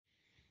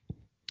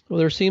Well,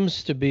 there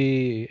seems to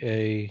be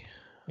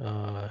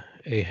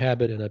a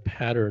habit and a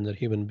pattern that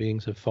human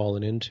beings have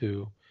fallen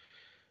into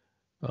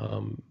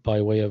by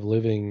way of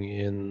living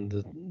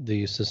in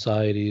the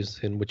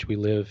societies in which we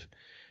live,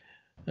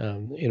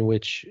 in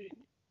which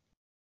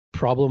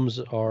problems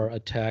are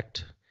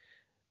attacked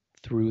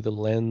through the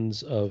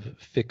lens of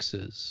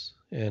fixes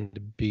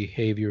and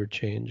behavior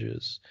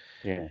changes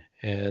Yeah.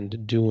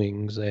 and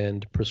doings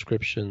and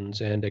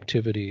prescriptions and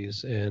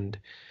activities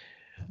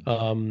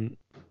um,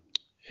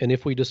 and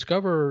if we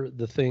discover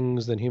the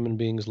things in human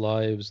beings'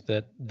 lives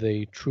that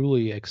they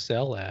truly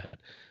excel at,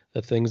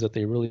 the things that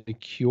they really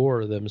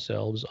cure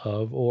themselves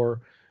of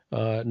or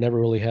never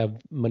really have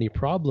many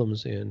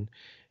problems in,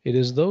 it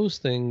is those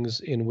things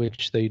in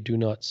which they do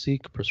not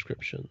seek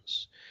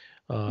prescriptions.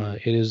 Mm.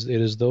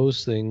 It is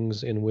those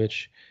things in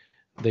which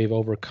they've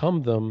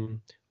overcome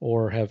them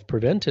or have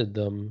prevented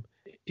them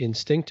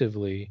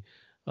instinctively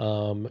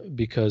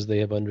because they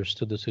have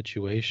understood the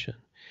situation.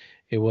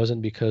 It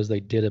wasn't because they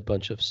did a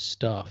bunch of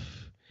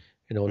stuff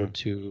in order Mm.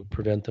 to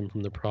prevent them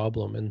from the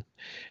problem.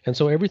 And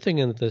so everything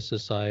in this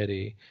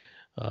society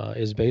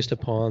is based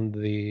upon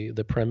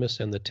the premise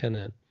and the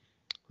tenet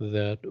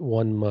that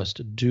one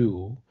must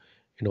do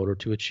in order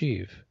to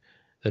achieve,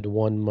 that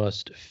one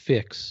must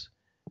fix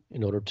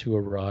in order to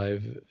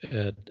arrive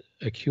at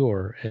a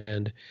cure.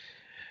 And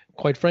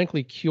quite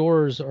frankly,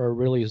 cures are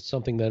really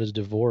something that is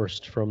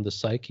divorced from the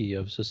psyche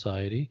of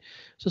society.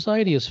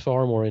 Society is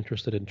far more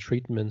interested in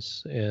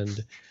treatments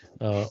and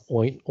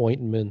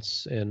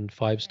ointments and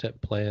five-step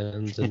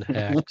plans and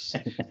hacks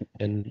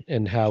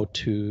and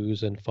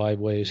how-tos and 5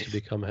 ways to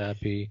become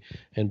happy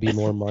and be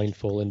more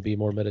mindful and be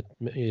more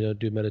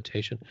do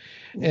meditation.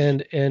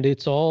 And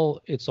it's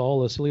all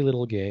a silly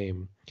little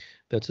game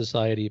that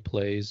society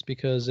plays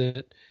because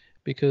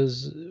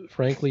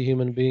frankly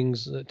human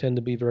beings tend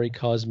to be very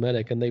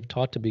cosmetic, and they've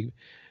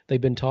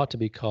been taught to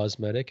be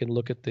cosmetic and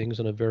look at things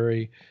on a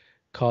very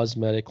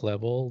cosmetic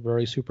level,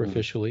 very Mm.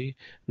 superficially,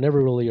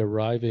 never really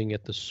arriving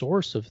at the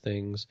source of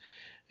things,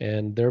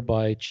 and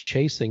thereby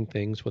chasing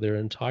things for their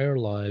entire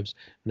lives,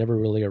 never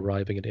really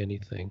arriving at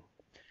anything.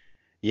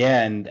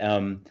 Yeah, and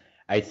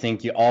I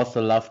think you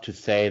also love to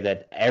say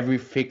that every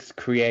fix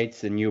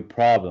creates a new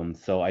problem.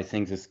 So I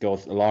think this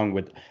goes along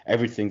with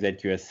everything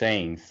that you are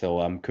saying.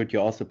 So could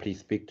you also please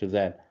speak to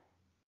that?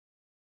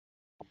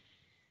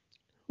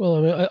 Well,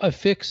 I mean, a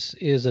fix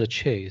is a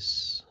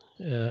chase.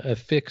 A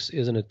fix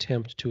is an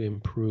attempt to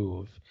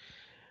improve.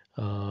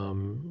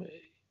 Um,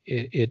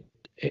 it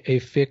a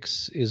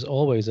fix is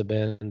always a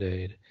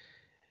band-aid.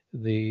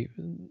 The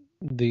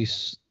the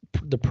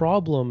the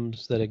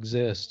problems that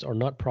exist are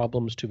not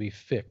problems to be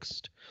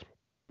fixed.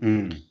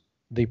 Mm.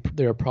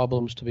 They are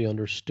problems to be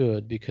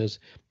understood because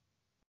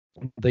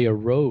they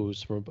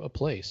arose from a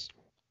place.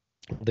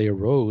 They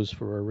arose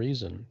for a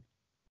reason.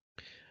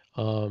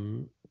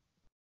 Um,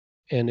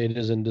 and it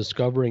is in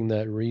discovering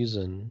that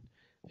reason,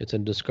 it's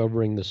in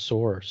discovering the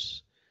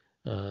source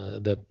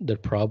that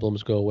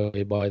problems go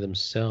away by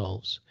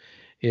themselves.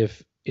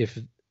 If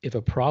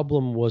a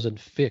problem wasn't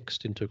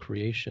fixed into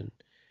creation,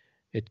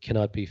 it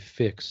cannot be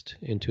fixed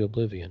into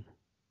oblivion.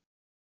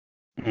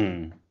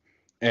 Mm.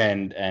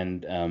 And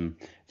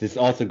this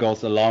also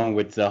goes along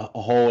with the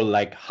whole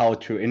like how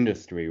to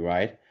industry,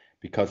 right?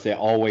 Because they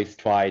always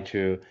try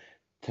to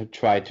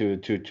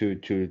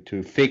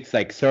fix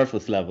like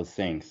surface level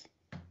things.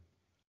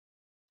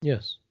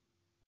 Yes.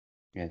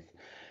 Yes.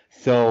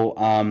 So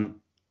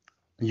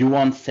you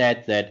once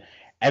said that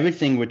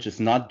everything which is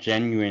not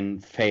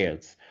genuine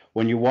fails.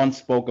 When you once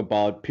spoke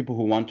about people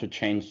who want to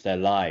change their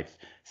lives.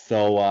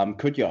 So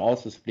could you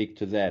also speak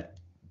to that?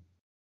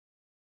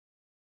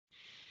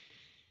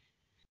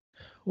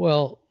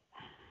 Well,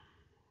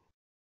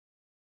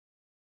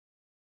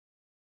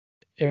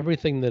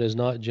 everything that is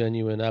not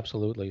genuine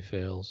absolutely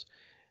fails.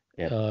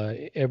 Yeah.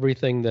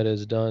 Everything that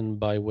is done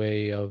by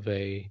way of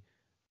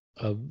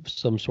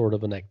some sort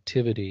of an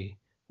activity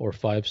or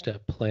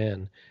five-step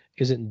plan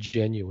isn't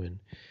genuine,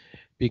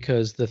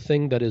 because the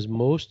thing that is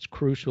most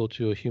crucial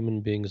to a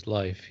human being's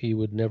life, he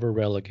would never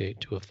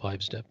relegate to a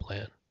five-step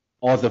plan.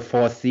 Or the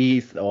four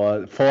C's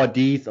or four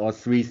D's or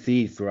three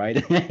C's,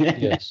 right?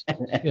 Yes,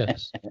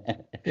 yes,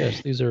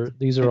 yes.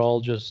 These are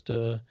all just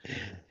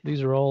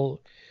these are all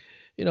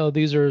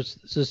these are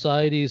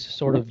society's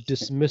sort of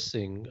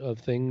dismissing of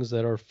things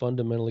that are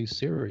fundamentally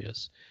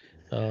serious.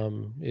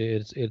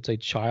 It's a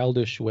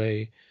childish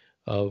way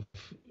of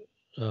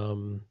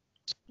um,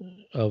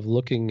 of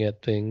looking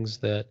at things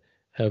that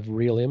have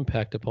real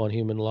impact upon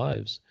human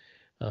lives,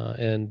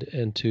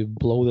 and to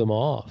blow them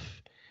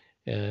off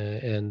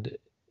and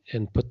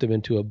put them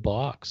into a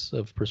box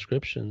of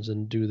prescriptions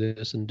and do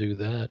this and do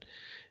that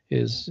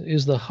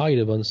is the height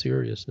of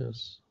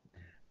unseriousness.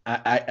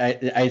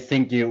 I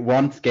think you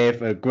once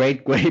gave a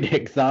great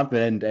example,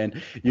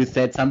 and you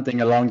said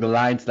something along the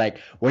lines like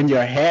when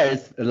your hair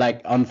is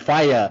like on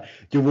fire,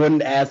 you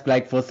wouldn't ask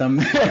like for some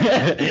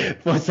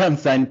for some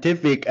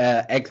scientific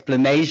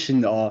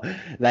explanation or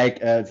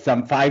like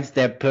some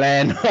five-step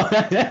plan.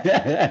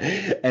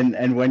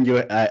 And when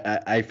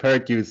I've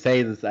heard you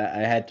say this,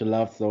 I had to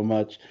laugh so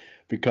much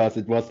because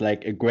it was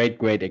like a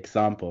great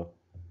example.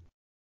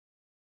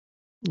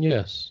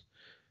 Yes.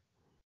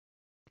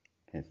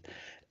 Yes.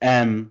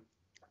 Um,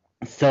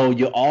 so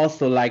you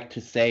also like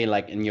to say,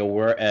 like in your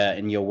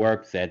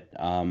work, that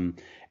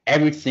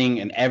everything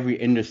in every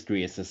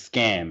industry is a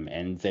scam,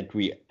 and that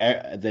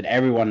that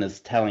everyone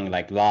is telling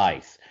like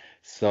lies.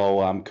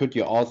 So could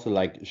you also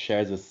like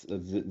share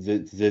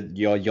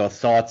your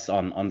thoughts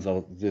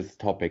on this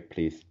topic,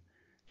 please?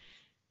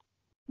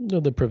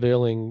 The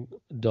prevailing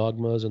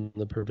dogmas and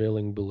the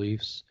prevailing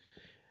beliefs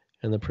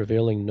and the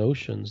prevailing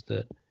notions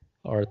that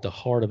are at the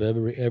heart of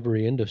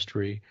every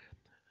industry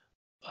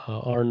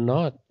are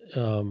not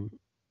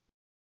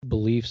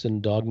beliefs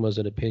and dogmas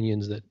and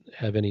opinions that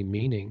have any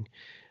meaning.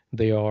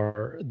 They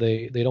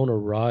don't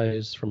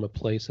arise from a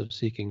place of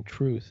seeking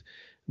truth.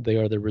 They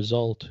are the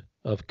result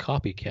of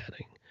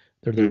copycatting.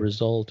 They're the Mm.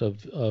 result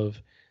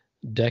of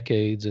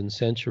decades and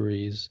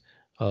centuries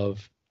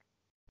of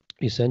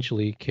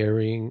essentially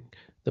carrying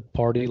the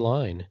party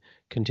line,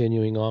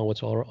 continuing on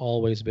what's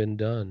always been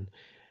done.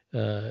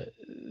 Uh,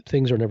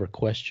 Things are never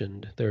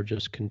questioned; they're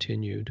just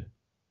continued.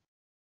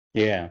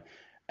 Yeah.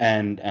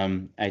 And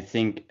I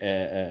think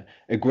a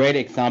great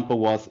example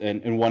was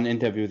in one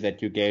interview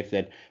that you gave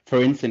that,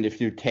 for instance, if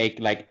you take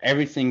like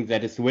everything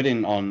that is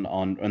written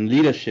on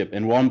leadership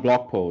in one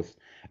blog post,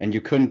 and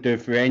you couldn't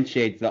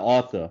differentiate the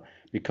author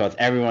because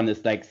everyone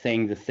is like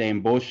saying the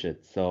same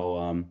bullshit. So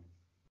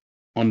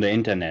on the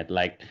internet,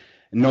 like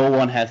no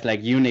one has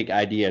like unique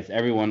ideas.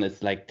 Everyone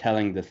is like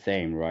telling the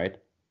same, right?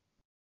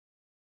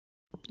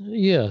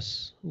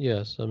 Yes,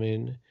 yes. I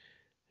mean,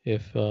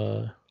 if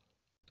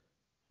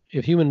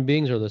if human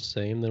beings are the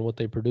same, then what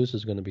they produce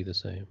is going to be the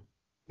same.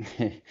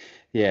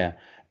 Yeah.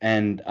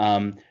 And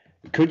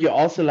could you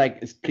also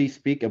like please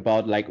speak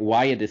about like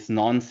why it is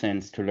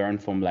nonsense to learn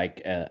from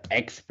like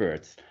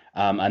experts?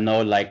 I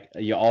know like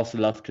you also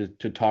love to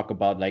talk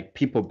about like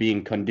people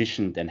being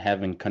conditioned and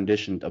having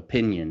conditioned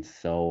opinions.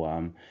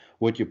 So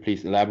would you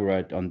please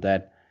elaborate on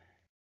that?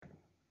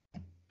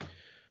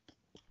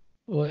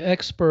 Well,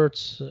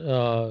 experts,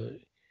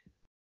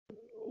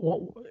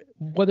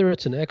 whether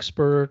it's an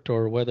expert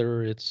or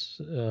whether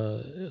it's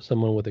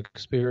someone with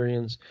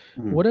experience,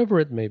 Mm, whatever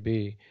it may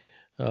be,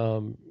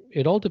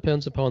 it all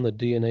depends upon the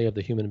DNA of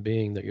the human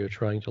being that you're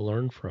trying to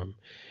learn from.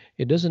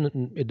 It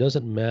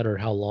doesn't matter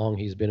how long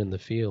he's been in the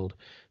field,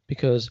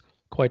 because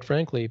quite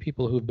frankly,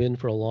 people who've been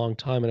for a long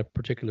time in a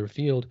particular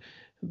field,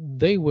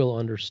 they will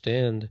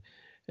understand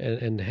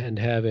and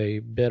have a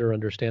better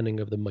understanding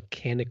of the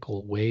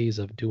mechanical ways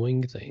of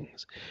doing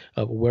things,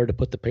 of where to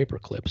put the paper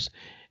clips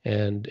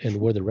and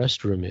where the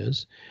restroom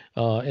is,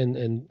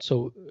 and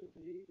so,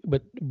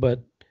 but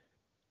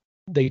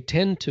they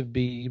tend to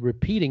be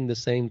repeating the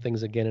same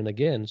things again and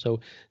again. So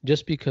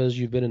just because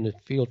you've been in the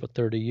field for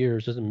 30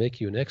 years doesn't make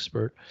you an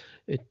expert.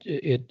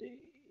 It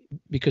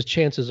because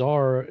chances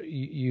are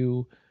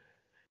you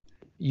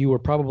were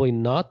probably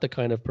not the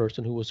kind of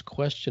person who was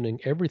questioning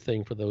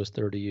everything for those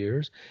 30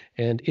 years.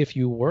 And if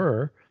you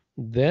were,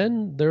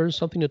 then there's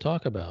something to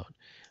talk about.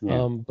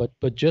 yeah.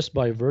 But just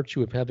by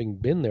virtue of having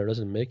been there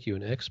doesn't make you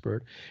an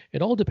expert.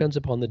 It all depends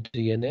upon the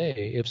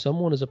DNA. If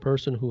someone is a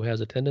person who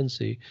has a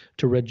tendency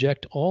to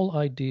reject all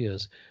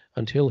ideas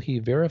until he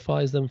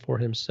verifies them for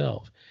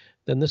himself,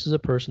 then this is a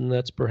person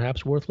that's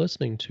perhaps worth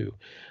listening to.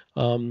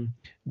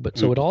 But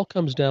so it Mm. all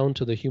comes down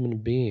to the human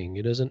being.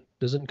 It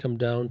doesn't come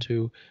down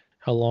to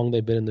how long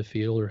they've been in the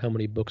field or how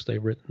many books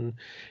they've written.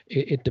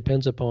 It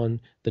depends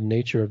upon the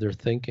nature of their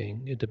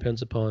thinking. It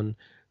depends upon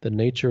the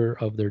nature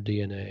of their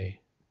DNA.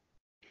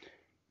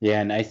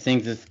 Yeah, and I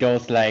think this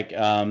goes like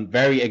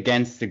very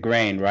against the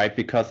grain, right?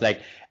 Because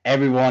like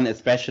everyone,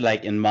 especially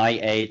like in my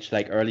age,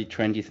 like early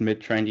 20s,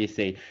 mid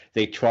 20s,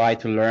 they try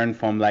to learn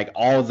from like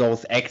all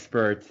those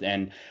experts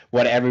and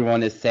what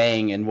everyone is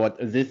saying and what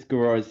this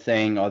guru is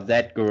saying or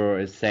that guru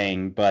is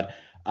saying. But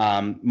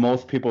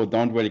most people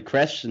don't really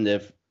question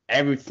if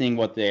everything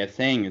what they are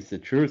saying is the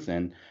truth.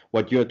 And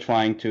what you're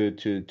trying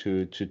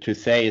to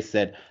say is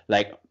that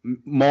like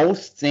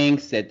most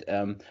things that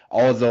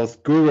all those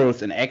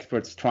gurus and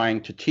experts trying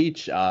to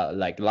teach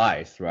like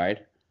lies, right?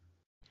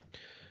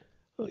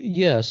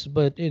 Yes,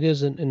 but it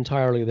isn't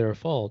entirely their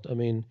fault. I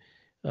mean,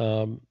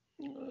 um,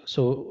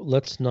 so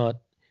let's not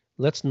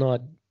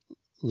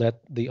let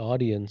the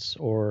audience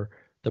or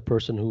the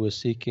person who is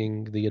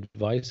seeking the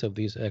advice of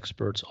these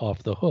experts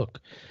off the hook.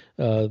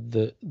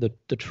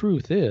 The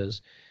truth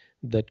is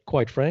that,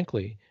 quite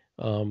frankly,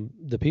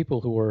 the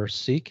people who are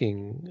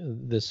seeking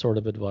this sort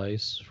of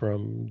advice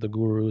from the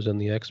gurus and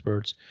the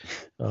experts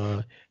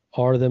uh,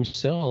 are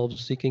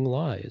themselves seeking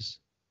lies.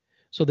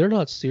 So they're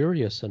not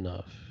serious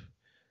enough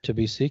to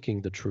be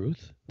seeking the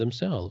truth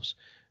themselves.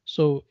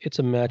 So it's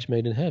a match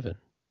made in heaven.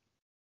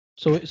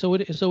 So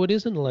it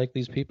isn't like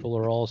these people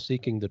are all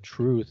seeking the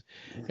truth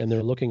and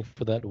they're looking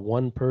for that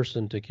one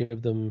person to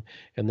give them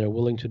and they're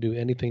willing to do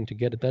anything to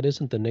get it. That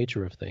isn't the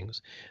nature of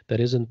things. That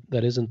isn't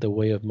the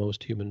way of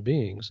most human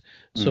beings.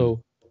 Mm.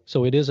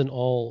 So it isn't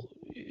all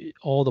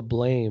the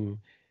blame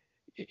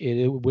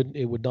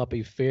it would not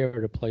be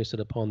fair to place it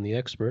upon the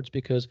experts,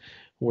 because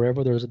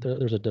wherever there's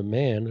a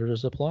demand, there's a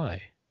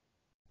supply.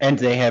 And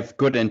they have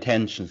good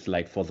intentions,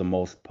 like for the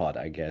most part,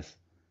 I guess.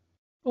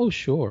 Oh,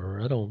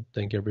 sure. I don't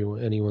think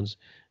anyone's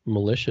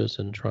malicious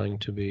and trying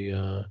to be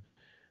uh,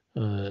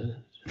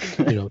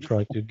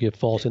 trying to give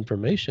false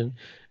information.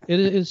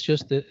 It's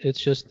just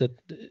that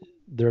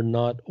they're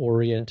not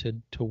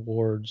oriented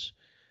towards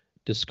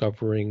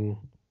discovering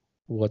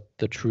what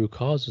the true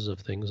causes of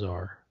things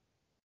are.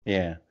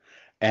 Yeah.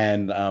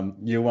 And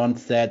you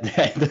once said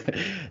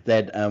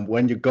that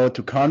when you go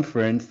to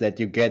conference that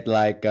you get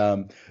like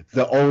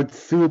the old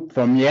soup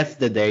from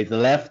yesterday, the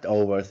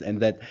leftovers, and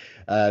that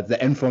the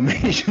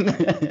information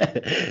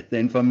the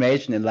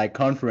information in like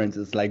conference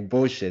is like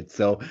bullshit.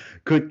 So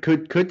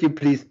could you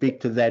please speak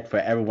to that for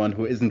everyone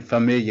who isn't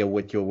familiar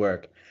with your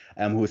work,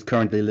 who's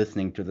currently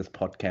listening to this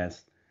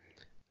podcast?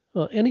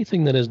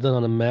 Anything that is done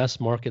on a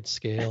mass market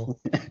scale,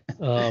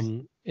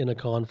 in a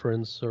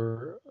conference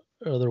or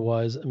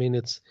otherwise, I mean,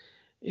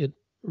 it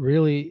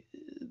really,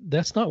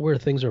 that's not where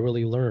things are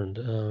really learned.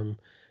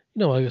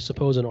 I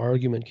suppose an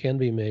argument can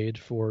be made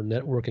for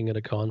networking at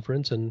a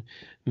conference and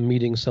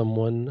meeting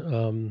someone,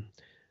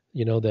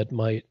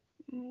 that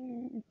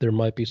there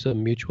might be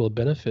some mutual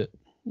benefit,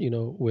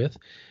 with.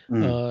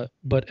 Mm.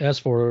 But as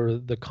for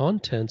the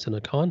contents in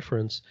a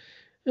conference,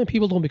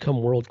 people don't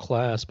become world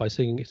class by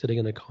sitting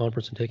in a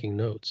conference and taking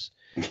notes.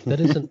 That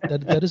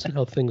isn't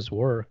how things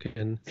work.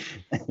 And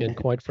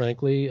quite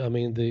frankly, I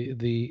mean,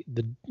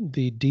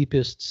 the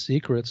deepest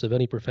secrets of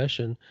any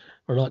profession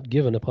are not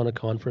given upon a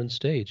conference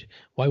stage.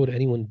 Why would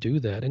anyone do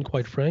that? And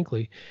quite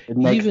frankly, It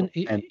makes even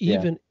sense,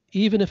 yeah.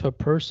 even if a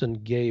person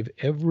gave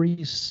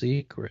every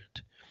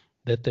secret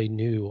that they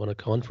knew on a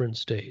conference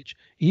stage,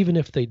 even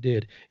if they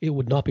did, it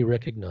would not be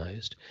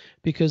recognized,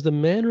 because the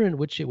manner in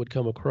which it would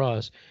come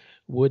across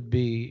would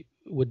be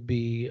it would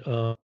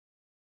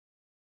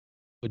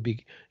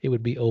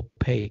be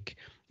opaque.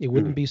 It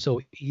wouldn't Mm. be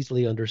so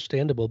easily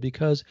understandable,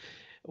 because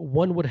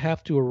one would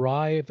have to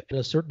arrive at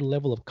a certain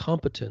level of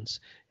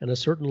competence and a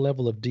certain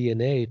level of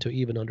DNA to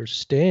even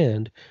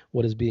understand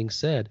what is being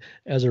said.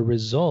 As a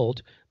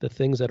result, the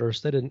things that are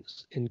said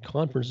in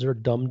conferences are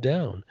dumbed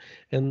down,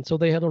 and so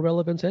they have no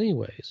relevance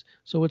anyways.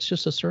 So it's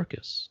just a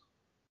circus.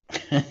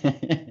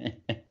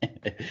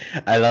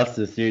 I love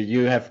this.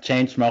 You have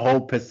changed my whole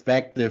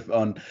perspective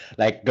on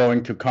like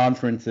going to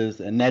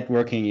conferences and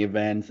networking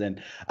events.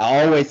 And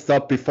I always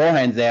thought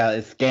beforehand they are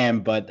a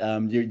scam, but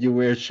you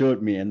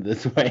reassured me in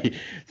this way.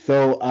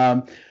 So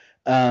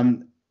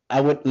um, I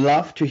would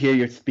love to hear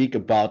you speak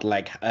about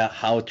like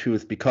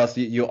how-tos, because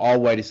you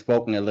already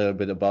spoken a little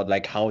bit about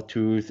like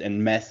how-tos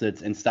and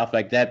methods and stuff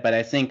like that. But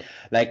I think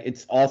like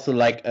it's also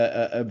like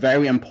a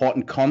very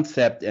important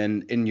concept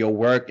in your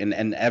work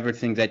and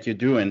everything that you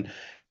do. And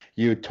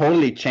you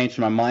totally changed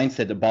my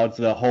mindset about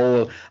the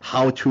whole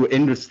how-to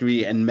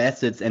industry and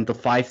methods and the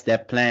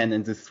five-step plan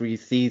and the three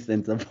C's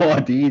and the four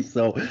D's.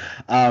 So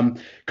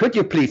could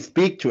you please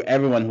speak to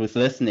everyone who's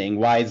listening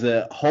why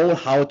the whole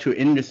how-to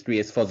industry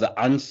is for the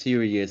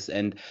unserious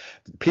and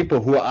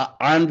people who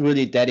aren't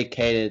really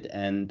dedicated?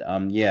 And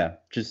yeah,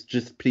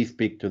 just please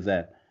speak to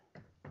that.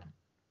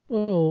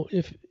 Well,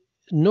 if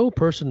no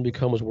person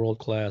becomes world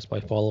class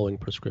by following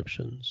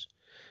prescriptions,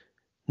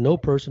 no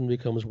person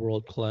becomes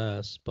world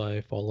class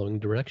by following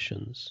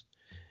directions.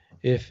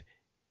 If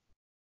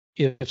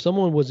if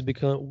someone was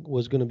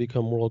going to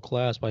become world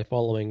class by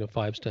following a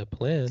five-step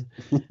plan,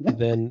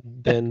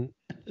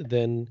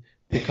 then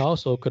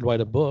Picasso could write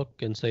a book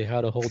and say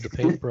how to hold the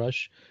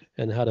paintbrush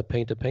and how to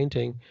paint a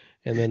painting,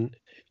 and then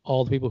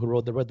all the people who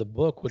read the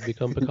book would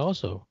become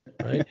Picasso,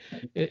 right?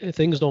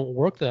 Things don't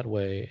work that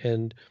way.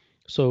 And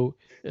so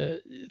uh,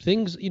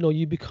 things,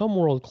 you become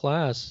world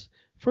class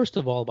first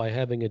of all by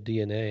having a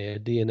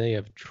DNA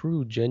of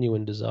true,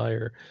 genuine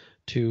desire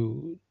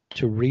to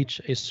reach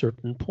a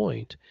certain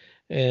point,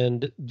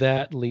 and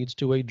that leads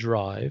to a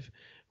drive,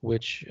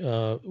 which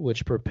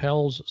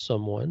propels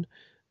someone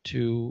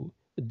to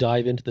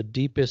dive into the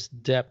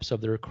deepest depths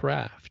of their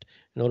craft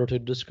in order to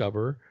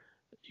discover,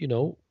 you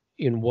know,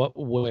 in what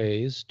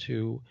ways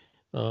to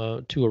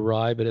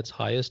arrive at its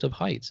highest of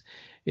heights.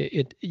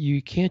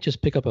 You can't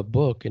just pick up a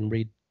book and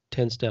read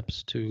 10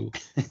 steps to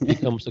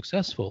become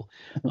successful.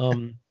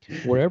 Um,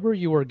 Wherever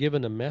you are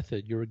given a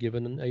method, you are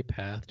given a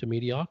path to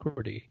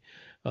mediocrity.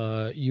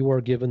 You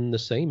are given the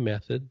same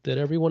method that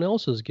everyone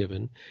else is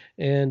given,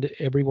 and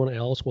everyone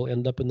else will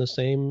end up in the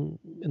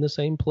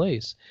same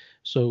place.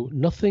 So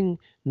nothing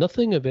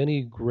of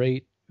any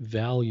great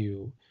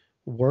value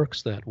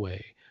works that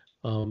way.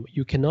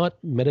 You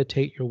cannot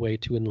meditate your way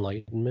to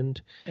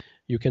enlightenment.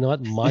 You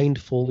cannot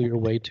mindful your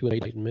way to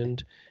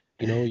enlightenment.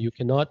 You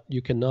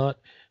cannot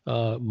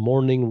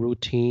morning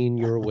routine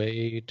your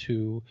way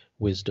to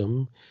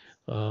wisdom.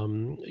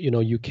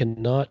 You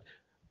cannot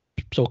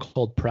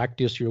so-called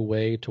practice your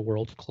way to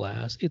world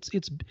class.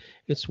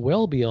 It's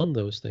well beyond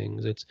those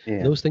things. It's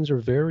Yeah. Those things are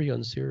very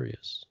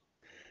unserious.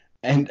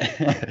 And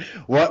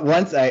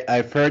once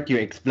I've heard you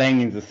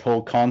explaining this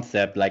whole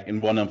concept, like in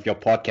one of your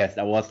podcasts,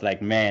 I was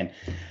like, man,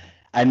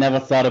 I never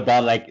thought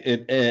about like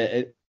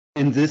it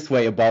in this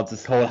way about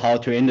this whole how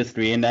to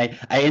industry, and I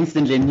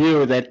instantly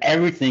knew that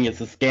everything is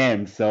a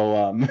scam. So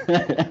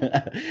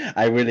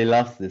I really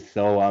love this.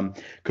 So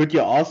could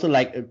you also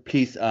like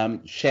please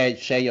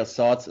share your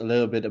thoughts a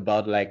little bit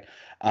about like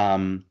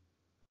um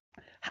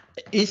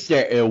is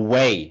there a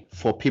way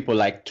for people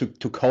like to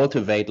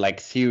cultivate like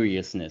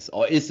seriousness,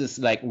 or is this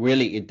like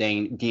really a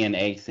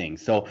DNA thing?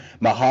 So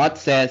my heart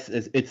says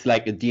it's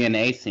like a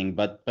DNA thing,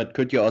 but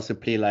could you also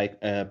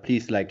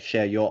please like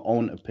share your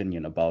own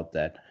opinion about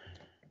that?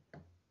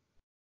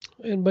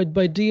 And by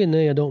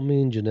DNA, I don't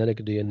mean genetic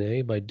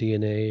DNA. By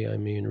DNA, I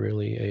mean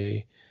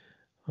really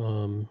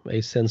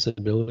a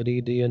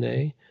sensibility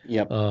DNA.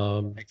 Yep,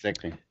 Um,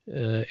 exactly.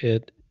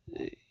 it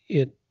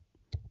it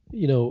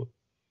you know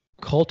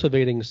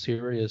cultivating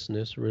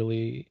seriousness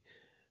really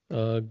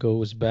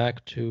goes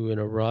back to and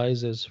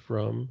arises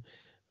from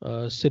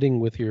sitting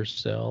with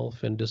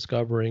yourself and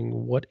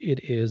discovering what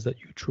it is that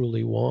you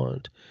truly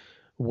want,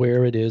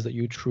 where it is that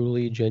you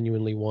truly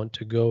genuinely want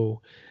to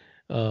go,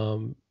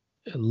 um,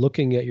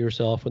 looking at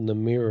yourself in the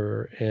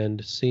mirror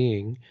and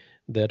seeing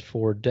that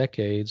for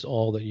decades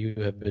all that you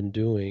have been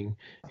doing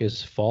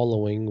is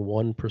following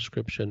one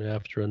prescription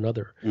after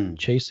another, Mm.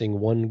 chasing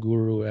one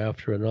guru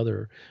after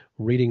another,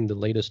 reading the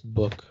latest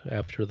book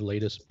after the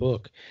latest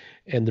book.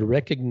 And the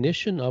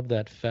recognition of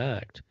that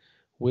fact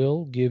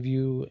will give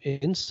you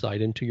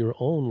insight into your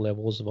own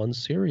levels of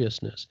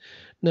unseriousness.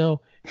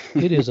 Now,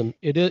 it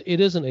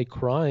isn't a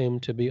crime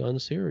to be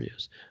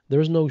unserious.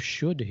 There's no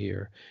should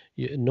here.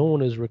 No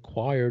one is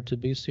required to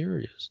be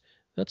serious.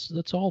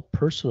 That's all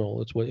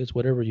personal. It's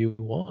whatever you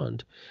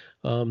want.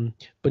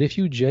 But if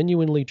you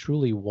genuinely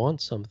truly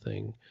want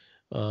something,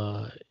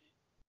 uh,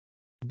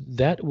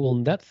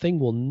 that thing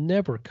will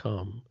never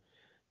come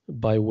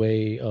by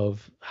way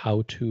of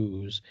how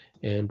tos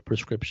and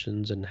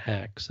prescriptions and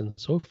hacks and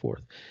so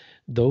forth.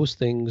 Those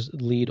things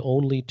lead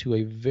only to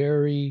a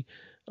very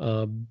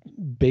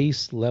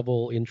base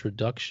level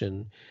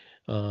introduction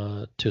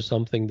to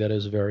something that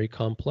is very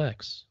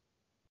complex.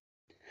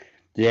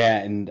 Yeah,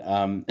 and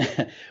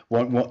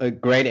a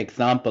great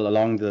example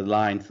along the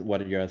lines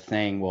what you're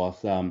saying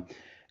was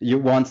you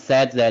once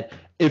said that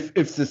if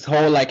this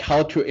whole like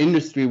how to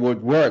industry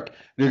would work,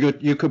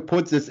 you could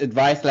put this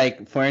advice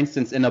like for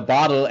instance in a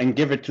bottle and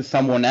give it to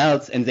someone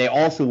else, and they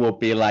also would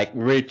be like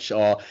rich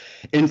or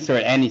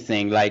insert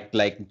anything like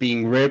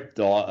being ripped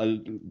or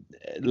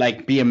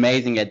like be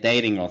amazing at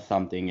dating or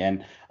something.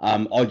 And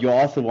or you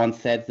also once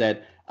said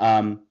that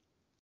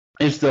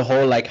if the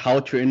whole like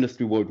how to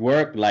industry would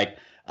work, like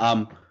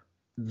um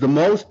the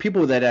most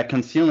people that are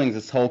consuming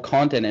this whole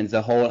content and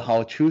the whole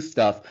how to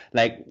stuff,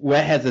 like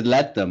where has it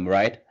led them,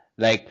 right?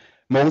 Like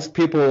most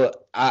people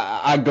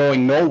are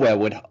going nowhere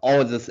with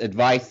all this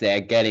advice they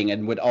are getting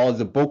and with all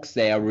the books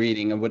they are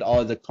reading and with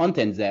all the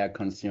content they are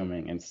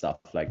consuming and stuff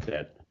like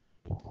that.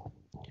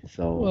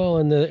 So Well,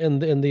 and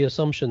the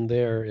assumption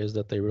there is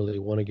that they really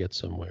want to get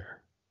somewhere.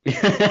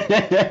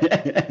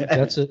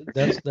 That's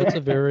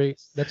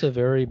a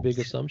very big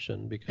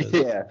assumption because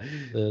yeah.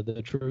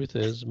 the truth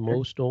is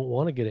most don't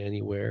want to get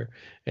anywhere,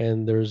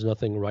 and there's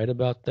nothing right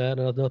about that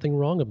and nothing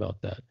wrong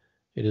about that.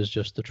 It is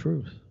just the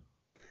truth.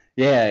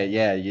 Yeah,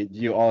 yeah.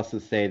 You also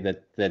say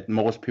that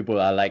most people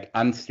are like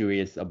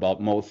unserious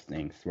about most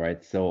things,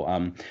 right? So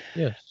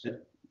Yes.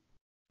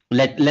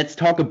 let's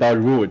talk about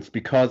roots,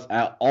 because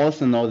I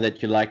also know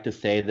that you like to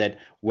say that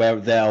where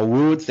there are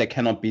roots, there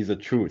cannot be the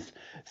truth.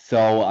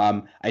 So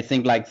I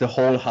think like the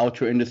whole how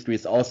to industry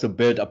is also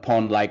built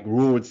upon like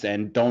roots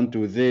and don't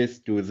do this,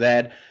 do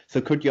that.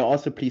 So could you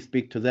also please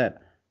speak to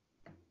that?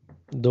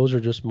 Those are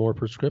just more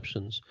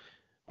prescriptions.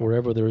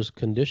 Wherever there's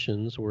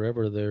conditions,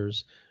 wherever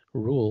there's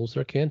rules,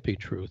 there can't be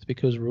truth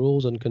because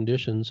rules and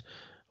conditions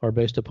are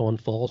based upon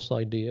false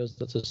ideas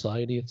that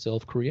society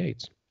itself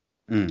creates.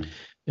 Mm.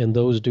 And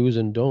those do's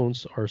and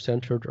don'ts are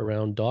centered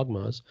around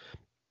dogmas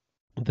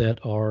that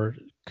are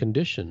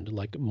conditioned,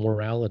 like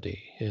morality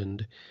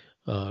and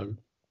uh,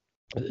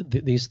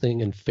 these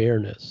things and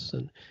fairness.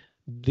 And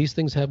these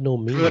things have no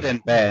Good meaning.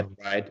 and bad,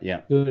 right?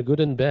 Yeah. Good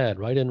and bad,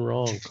 right and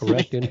wrong,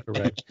 correct,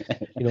 incorrect.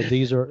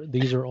 These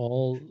are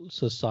all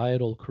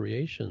societal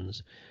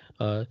creations.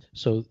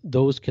 So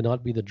those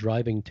cannot be the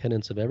driving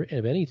tenets of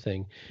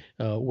anything.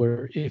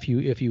 Where if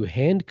you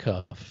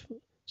handcuff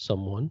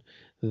someone,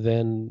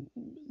 then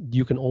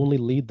you can only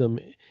lead them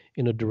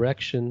in a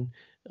direction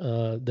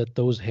that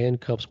those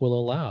handcuffs will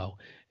allow,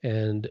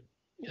 and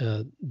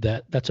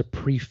that's a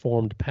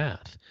preformed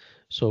path.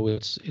 So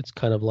it's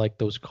kind of like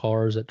those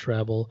cars that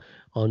travel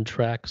on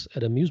tracks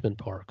at amusement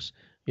parks.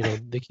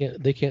 They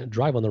can't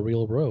drive on the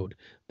real road.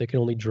 They can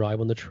only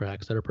drive on the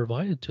tracks that are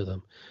provided to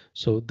them.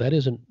 So that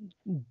isn't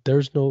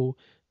there's no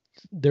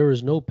there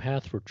is no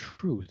path for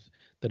truth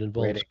that Great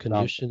involves example.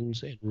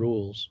 conditions and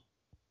rules.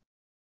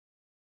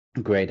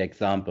 Great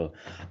example.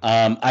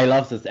 I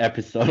love this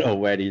episode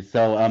already.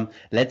 So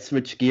let's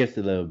switch gears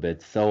a little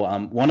bit. So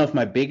one of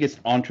my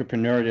biggest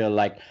entrepreneurial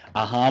like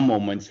aha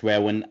moments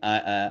where when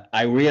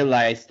I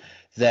realized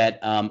that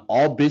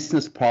all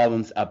business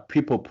problems are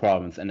people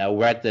problems, and I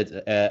read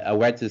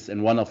this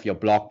in one of your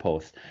blog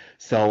posts.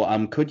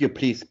 So could you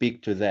please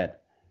speak to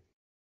that?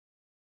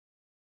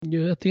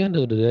 Yeah, at the end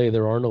of the day,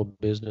 there are no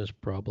business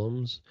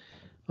problems.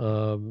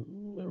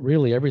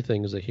 Really,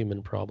 everything is a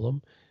human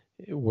problem.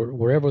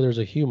 Wherever there's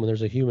a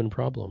human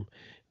problem.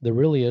 There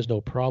really is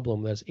no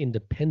problem that's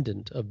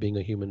independent of being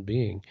a human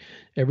being.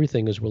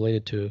 Everything is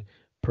related to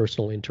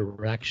personal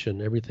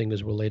interaction. Everything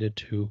is related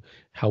to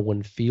how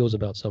one feels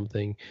about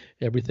something.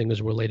 Everything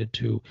is related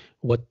to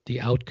what the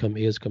outcome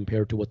is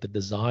compared to what the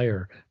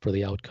desire for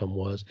the outcome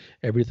was.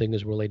 Everything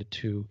is related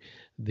to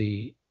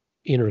the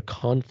inner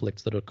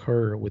conflicts that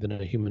occur within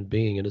a human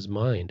being in his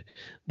mind.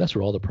 That's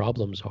where all the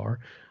problems are.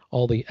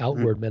 All the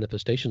outward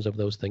manifestations of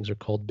those things are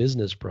called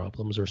business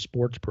problems or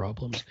sports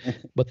problems,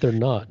 but they're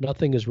not.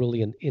 Nothing is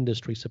really an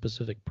industry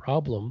specific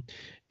problem.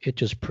 It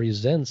just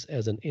presents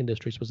as an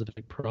industry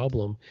specific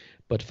problem,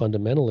 but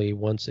fundamentally,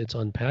 once it's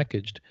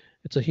unpackaged,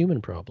 it's a human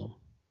problem.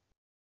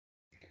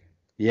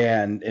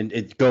 Yeah, and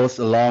it goes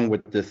along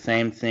with the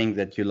same thing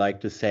that you like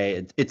to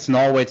say. It's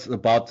not always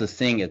about the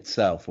thing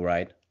itself,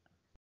 right?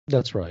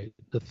 That's right.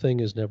 The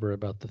thing is never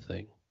about the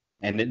thing.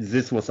 And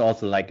this was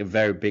also like a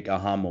very big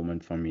aha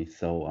moment for me.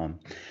 So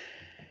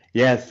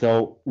yeah,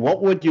 so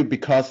what would you,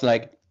 because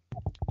like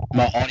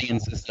my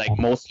audience is like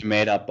mostly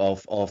made up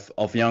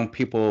of young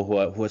people who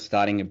are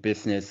starting a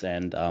business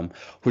and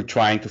who are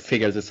trying to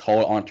figure this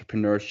whole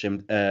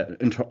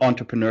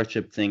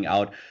entrepreneurship thing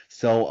out.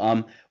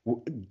 So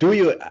do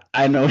you,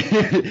 I know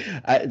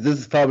this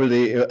is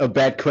probably a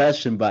bad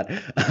question, but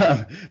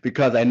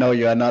because I know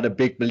you are not a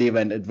big believer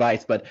in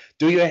advice, but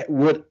do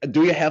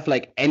you have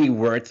like any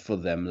words for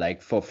them,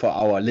 like for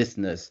our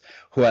listeners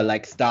who are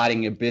like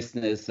starting a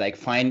business, like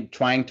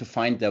trying to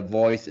find their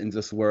voice in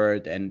this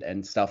world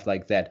and stuff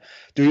like that?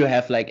 Do you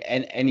have like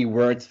any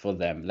words for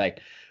them?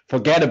 Like,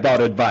 forget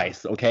about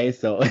advice, okay?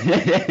 So,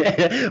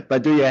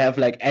 but do you have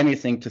like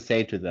anything to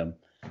say to them?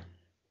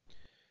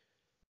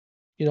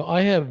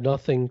 I have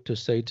nothing to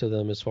say to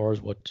them as far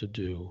as what to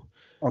do.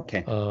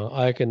 Okay.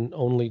 I can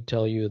only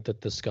tell you that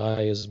the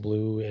sky is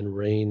blue and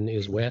rain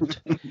is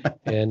wet,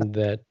 and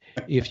that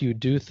if you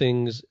do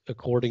things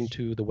according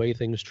to the way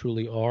things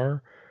truly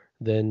are,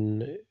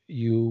 then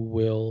you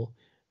will,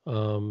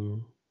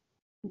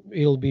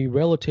 it'll be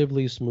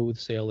relatively smooth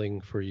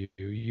sailing for you.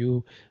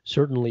 You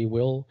certainly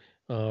will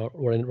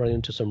run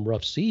into some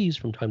rough seas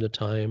from time to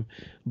time,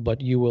 but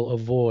you will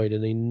avoid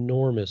an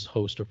enormous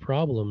host of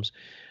problems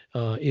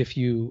if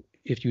you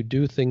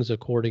do things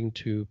according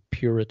to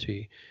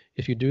purity,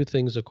 if you do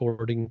things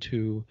according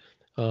to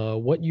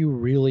what you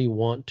really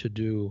want to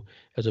do,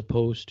 as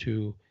opposed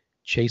to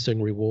chasing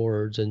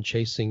rewards and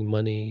chasing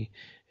money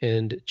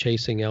and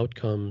chasing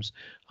outcomes.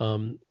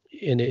 And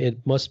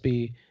it must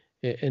be,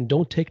 and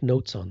don't take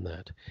notes on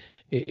that.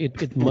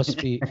 It must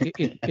be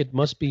it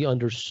must be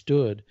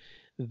understood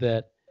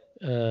that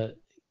uh,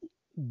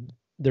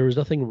 there is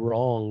nothing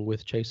wrong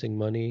with chasing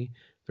money.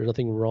 There's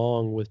nothing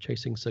wrong with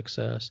chasing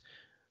success.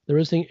 There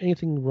isn't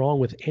anything wrong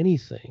with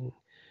anything.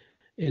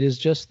 It is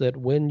just that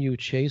when you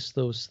chase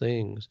those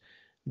things,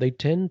 they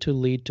tend to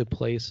lead to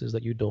places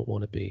that you don't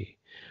want to be.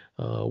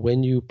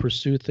 When you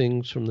pursue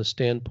things from the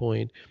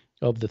standpoint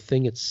of the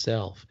thing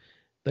itself,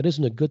 that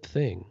isn't a good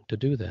thing to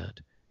do that.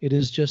 It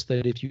is just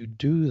that if you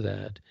do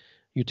that,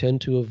 you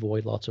tend to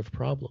avoid lots of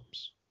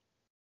problems.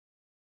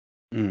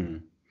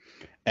 Mm.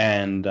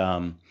 And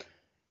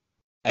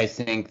I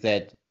think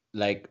that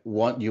like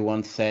what you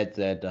once said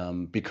that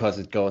because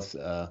it goes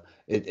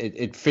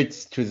it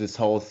fits to this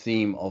whole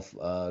theme of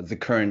the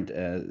current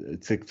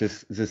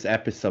this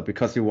episode,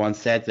 because you once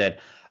said that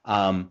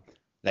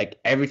like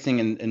everything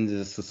in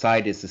the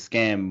society is a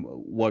scam,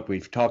 what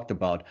we've talked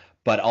about,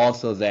 but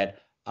also that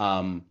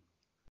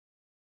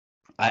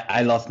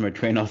I lost my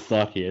train of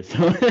thought here.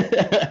 So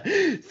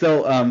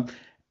so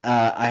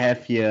I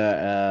have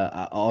here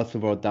I also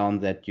wrote down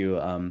that you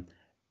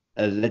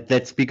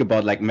let's speak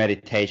about like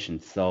meditation.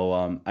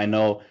 So I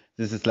know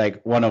this is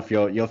like one of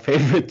your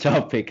favorite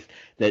topics,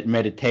 that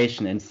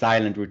meditation and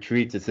silent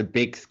retreats is a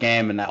big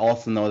scam. And I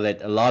also know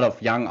that a lot of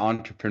young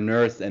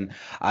entrepreneurs and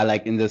are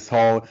like in this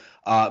whole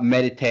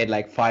meditate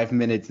like 5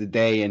 minutes a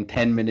day and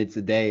 10 minutes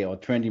a day or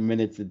 20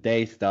 minutes a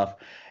day stuff.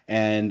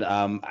 And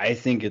I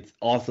think it's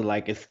also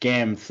like a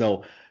scam.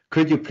 So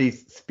could you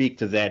please speak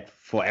to that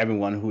for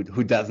everyone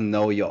who doesn't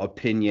know your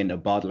opinion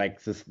about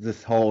like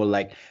this whole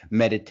like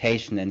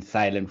meditation and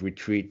silent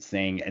retreat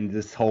thing, and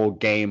this whole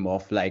game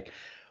of like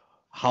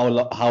how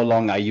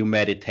long are you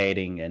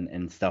meditating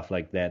and stuff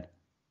like that?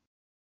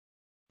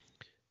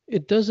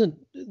 It doesn't,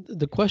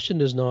 the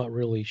question is not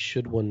really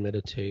should one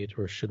meditate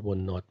or should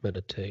one not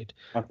meditate.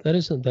 Okay. That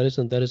isn't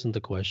the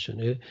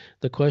question.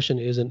 The question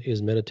isn't,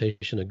 is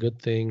meditation a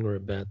good thing or a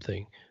bad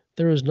thing?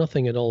 There is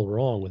nothing at all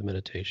wrong with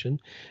meditation,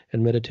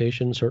 and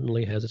meditation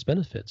certainly has its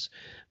benefits.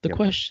 The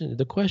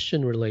Yep.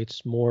 question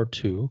relates more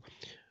to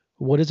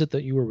what is it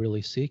that you are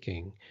really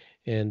seeking,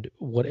 and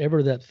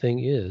whatever that thing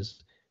is,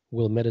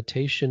 will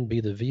meditation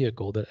be the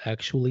vehicle that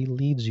actually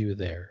leads you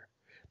there?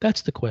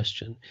 That's the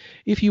question.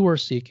 If you are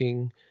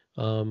seeking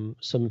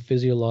some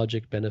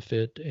physiologic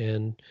benefit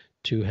and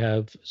to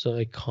have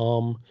some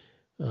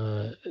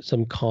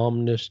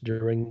calmness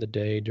during the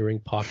day, during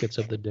pockets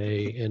of the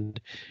day,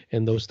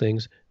 and those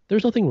things.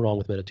 There's nothing wrong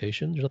with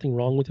meditation. There's nothing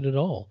wrong with it at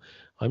all.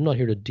 I'm not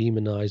here to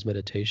demonize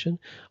meditation.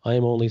 I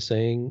am only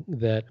saying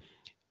that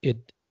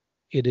it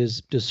it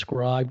is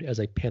described as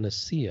a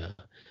panacea.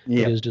 It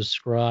Yeah. is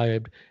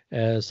described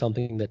as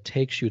something that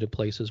takes you to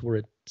places where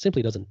it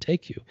simply doesn't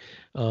take you.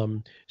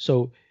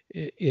 So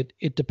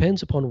it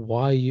depends upon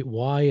why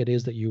it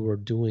is that you are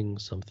doing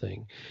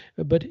something.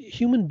 But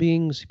human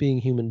beings, being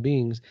human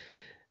beings,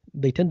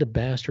 they tend to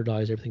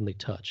bastardize everything they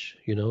touch.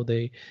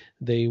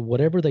 They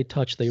whatever they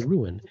touch, they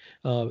ruin.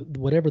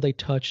 Whatever they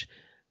touch,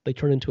 they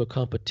turn into a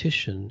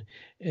competition.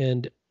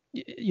 And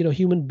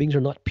human beings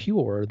are not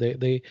pure.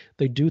 They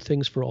do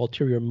things for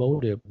ulterior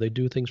motive. They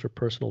do things for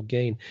personal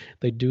gain.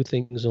 They do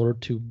things in order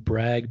to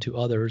brag to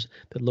others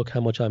that look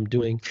how much I'm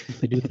doing.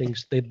 They do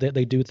things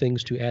they do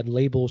things to add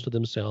labels to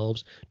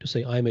themselves, to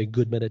say I'm a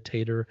good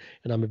meditator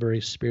and I'm a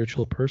very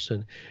spiritual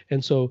person.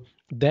 And so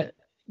that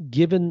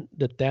given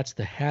that that's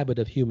the habit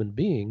of human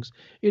beings,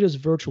 it is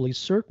virtually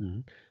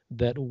certain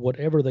that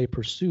whatever they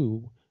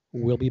pursue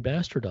will be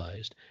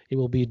bastardized. It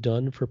will be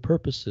done for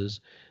purposes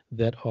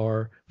that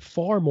are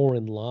far more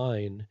in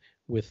line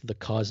with the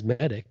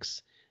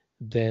cosmetics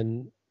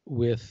than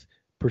with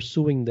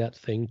pursuing that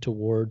thing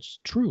towards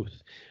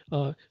truth.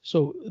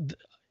 So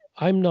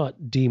I'm not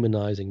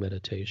demonizing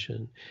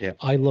meditation. Yeah.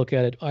 I look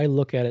at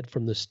it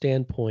from the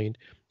standpoint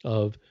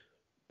of,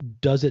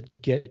 does it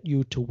get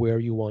you to where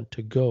you want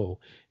to go?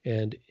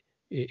 And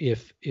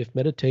if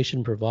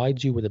meditation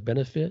provides you with a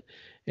benefit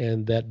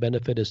and that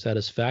benefit is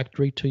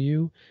satisfactory to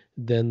you,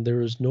 then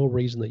there is no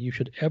reason that you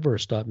should ever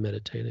stop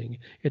meditating.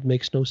 It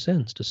makes no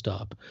sense to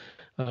stop.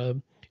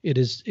 It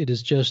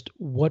is just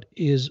where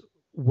is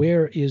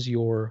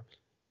your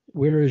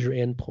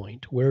end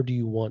point? Where do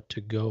you want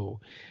to go?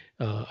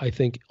 I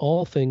think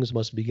all things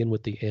must begin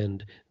with the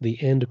end.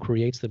 The end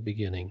creates the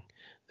beginning.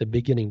 The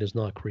beginning does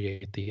not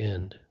create the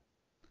end.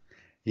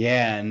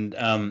 Yeah, and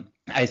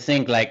I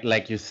think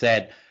like you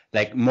said,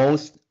 like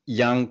most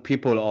young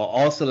people, or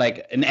also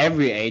like in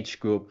every age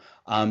group,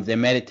 they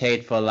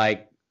meditate for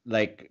like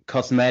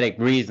cosmetic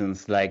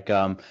reasons. Like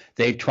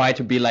they try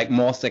to be like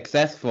more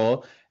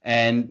successful,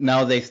 and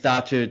now they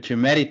start to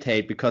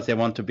meditate because they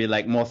want to be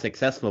like more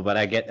successful. But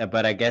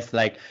I guess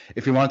like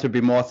if you want to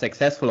be more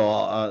successful,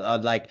 or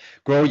like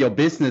grow your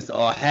business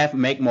or have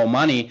make more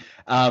money,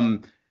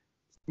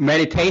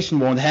 meditation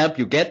won't help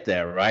you get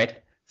there, right?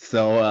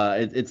 So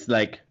it's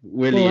like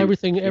Well, really,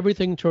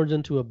 everything turns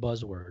into a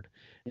buzzword,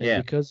 and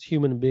yeah. because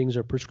human beings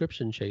are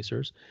prescription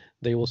chasers,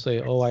 they will say,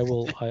 "Oh,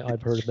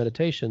 I've heard of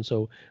meditation,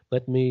 so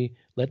let me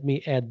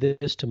add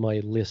this to my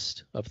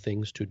list of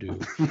things to do."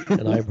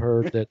 And I've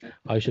heard that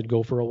I should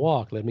go for a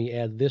walk. Let me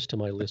add this to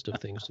my list of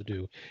things to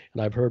do.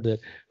 And I've heard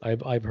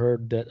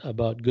that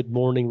about good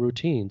morning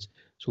routines.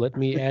 So let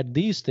me add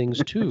these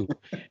things too.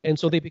 And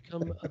so they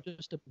become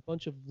just a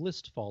bunch of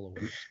list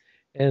followers.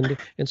 And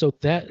so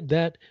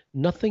that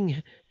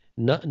nothing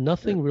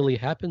nothing really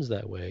happens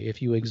that way.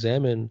 If you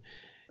examine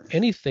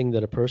anything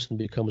that a person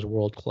becomes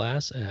world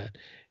class at,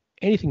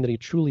 anything that he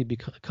truly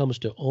comes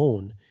to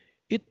own,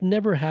 it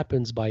never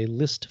happens by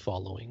list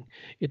following.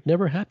 It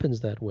never happens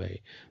that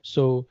way.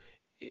 So,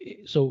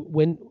 so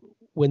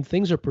when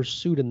things are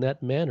pursued in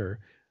that manner,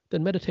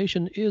 then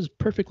meditation is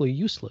perfectly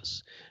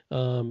useless,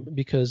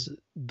 because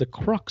the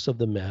crux of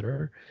the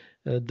matter,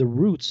 the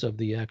roots of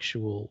the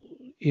actual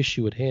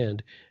issue at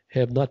hand,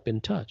 have not been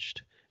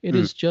touched. It Mm.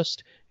 is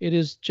just it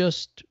is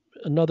just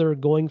another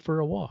going for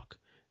a walk.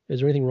 Is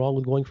there anything wrong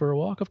with going for a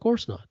walk? Of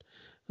course not.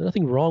 There's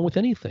nothing wrong with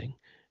anything.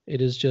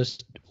 It is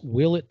just,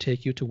 will it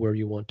take you to where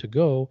you want to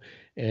go?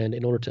 And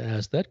in order to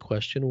ask that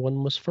question, one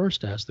must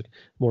first ask the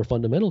more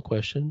fundamental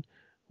question,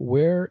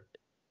 where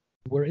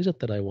where is it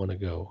that I want to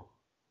go?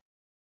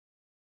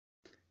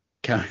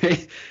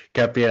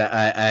 Kapil,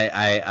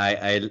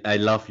 I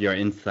love your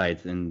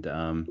insights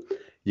and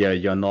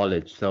your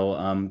knowledge.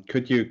 So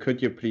could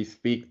you please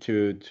speak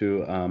to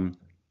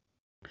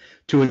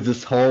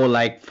this whole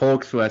like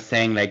folks who are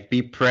saying like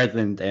be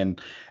present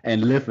and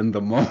live in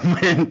the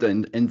moment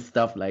and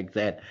stuff like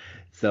that.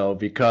 So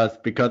because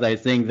I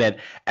think that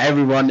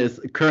everyone is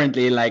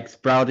currently like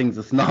sprouting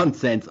this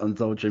nonsense on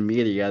social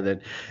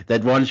media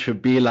that one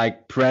should be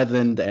like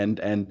present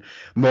and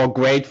more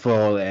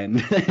grateful,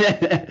 and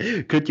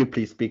could you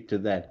please speak to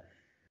that?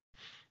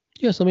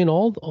 Yes, I mean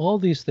all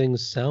these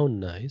things sound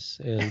nice,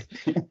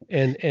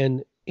 and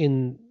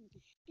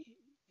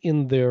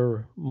in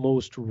their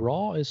most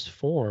rawest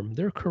form,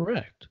 they're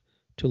correct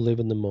to live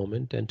in the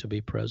moment and to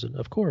be present,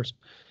 of course.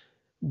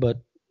 But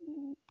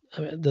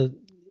I mean,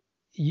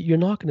 you're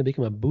not going to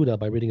become a Buddha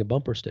by reading a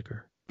bumper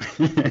sticker.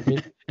 I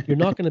mean, you're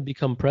not going to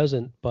become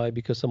present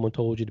because someone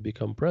told you to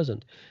become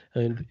present.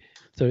 And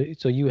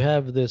so you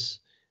have this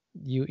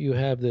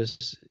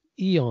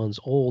eons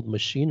old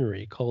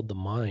machinery called the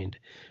mind,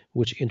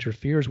 which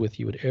interferes with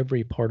you at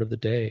every part of the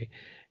day,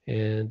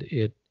 and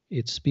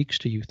it speaks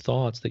to you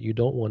thoughts that you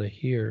don't want to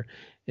hear,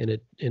 and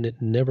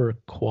it never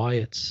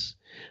quiets.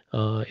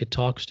 It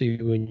talks to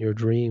you in your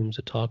dreams.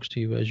 It talks to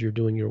you as you're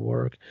doing your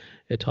work.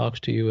 It talks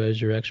to you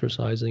as you're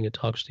exercising. It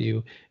talks to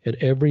you at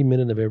every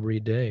minute of every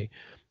day.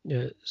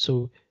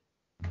 So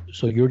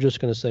you're just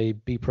going to say,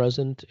 be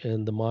present,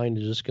 and the mind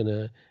is just going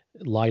to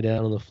lie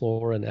down on the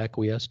floor and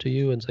acquiesce to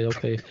you and say,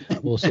 okay,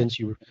 well, since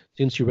you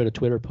read a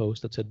Twitter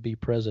post that said be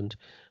present,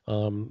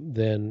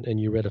 then and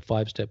you read a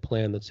 5-step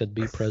plan that said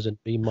be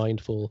present, be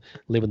mindful,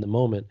 live in the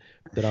moment,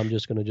 that I'm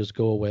just going to just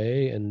go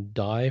away and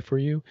die for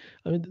you.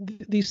 I mean,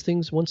 these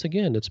things, once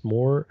again, it's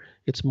more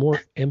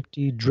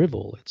empty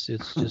drivel. It's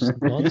just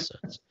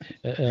nonsense.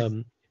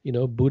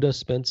 Buddha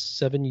spent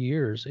 7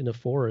 years in a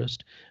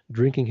forest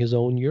drinking his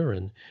own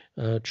urine,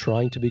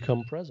 trying to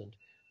become present.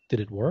 Did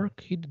it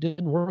work? It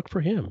didn't work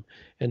for him,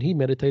 and he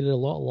meditated a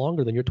lot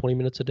longer than your 20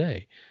 minutes a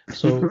day.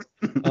 So,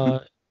 uh,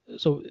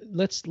 so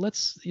let's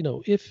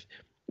if,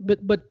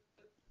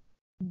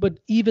 but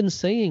even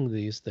saying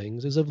these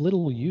things is of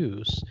little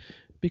use,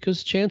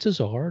 because chances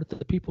are that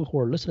the people who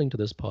are listening to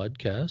this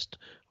podcast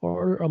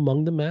are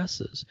among the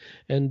masses,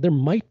 and there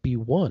might be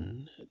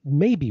one,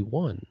 maybe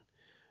one,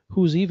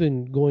 who's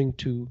even going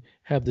to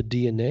have the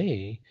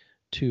DNA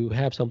to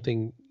have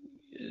something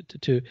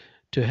to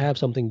to have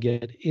something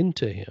get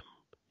into him,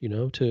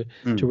 to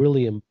Mm.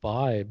 really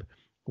imbibe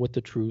what the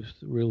truth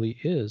really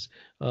is.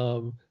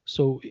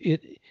 So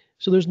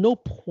there's no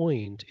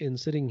point in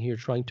sitting here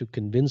trying to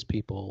convince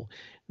people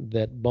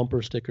that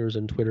bumper stickers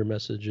and Twitter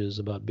messages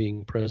about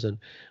being present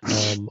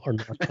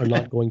are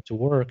not going to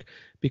work,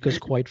 because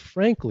quite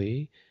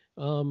frankly,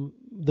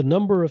 the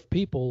number of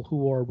people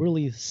who are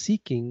really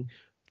seeking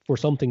for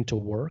something to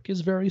work is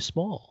very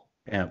small.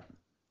 Yeah.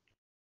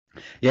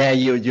 Yeah,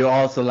 you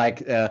also gave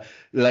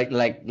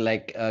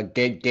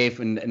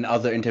in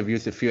other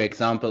interviews a few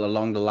example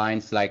along the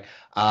lines like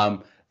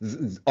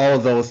all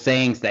those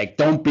sayings like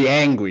don't be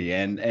angry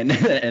and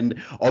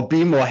and or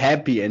be more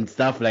happy and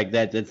stuff like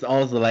that. It's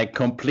also like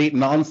complete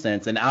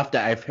nonsense. And after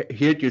I've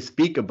heard you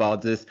speak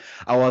about this,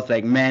 I was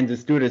like, man,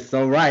 this dude is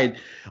so right.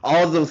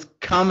 All those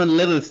common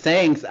little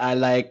sayings are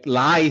like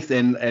lies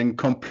and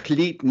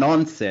complete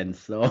nonsense.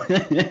 So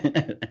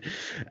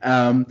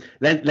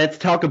let's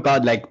talk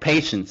about like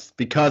patience,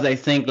 because I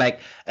think like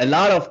a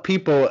lot of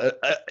people,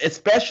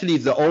 especially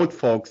the old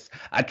folks,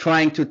 are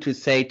trying to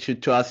say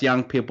to us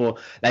young people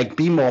like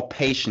be more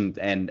patient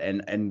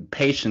and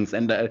patience,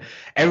 and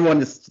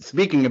everyone is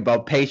speaking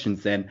about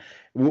patience. And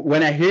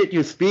when I heard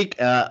you speak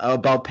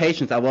about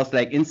patience, I was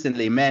like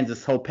instantly, man,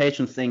 this whole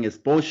patience thing is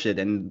bullshit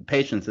and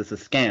patience is a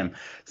scam.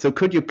 So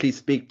could you please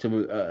speak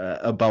to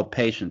about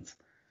patience?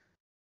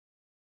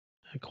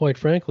 Quite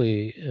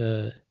frankly,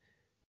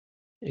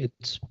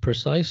 it's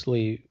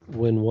precisely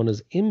when one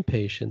is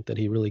impatient that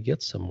he really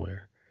gets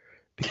somewhere.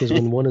 Because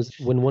when one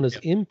is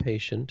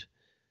impatient,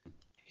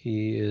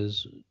 he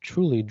is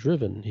truly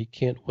driven. He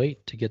can't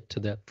wait to get to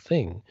that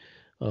thing.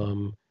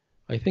 Um,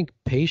 I think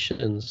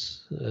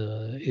patience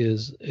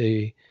is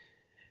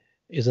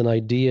an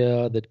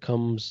idea that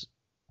comes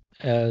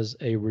as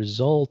a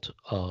result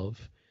of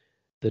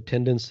the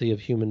tendency of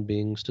human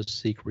beings to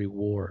seek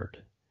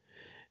reward.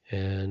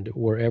 And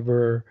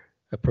wherever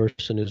a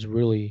person is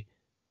really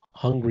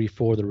hungry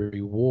for the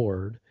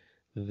reward,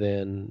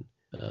 then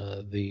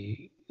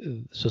the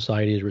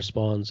society's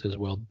response is,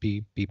 well,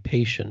 be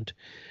patient.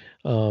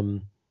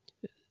 Um,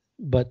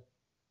 but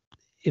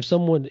if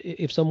someone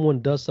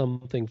does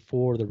something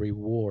for the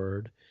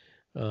reward,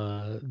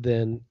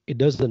 then it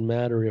doesn't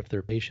matter if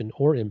they're patient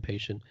or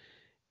impatient.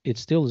 It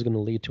still is going to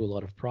lead to a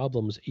lot of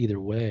problems either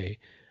way.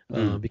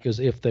 Mm. Because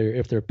if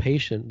they're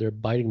patient, they're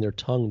biting their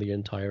tongue the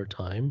entire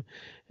time,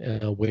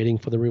 waiting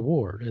for the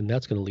reward, and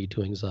that's going to lead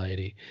to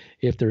anxiety.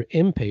 If they're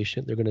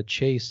impatient, they're going to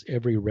chase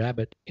every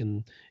rabbit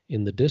in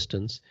the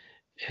distance,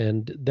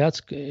 and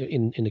that's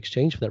in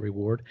exchange for that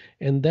reward,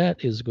 and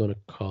that is going to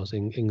cause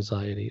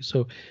anxiety.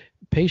 So,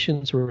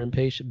 patience or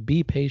impatient,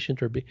 be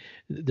patient or be,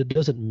 it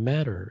doesn't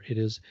matter. It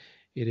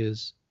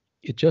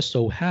just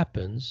so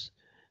happens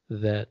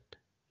that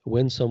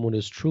when someone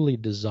is truly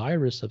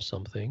desirous of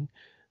something,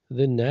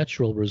 the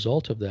natural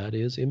result of that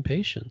is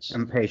impatience.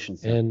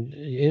 Impatience. Yeah. And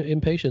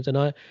impatience, and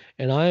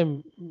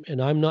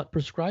I'm not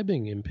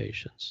prescribing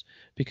impatience,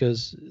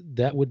 because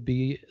that would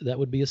be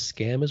a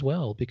scam as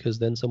well, because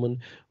then someone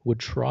would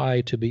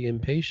try to be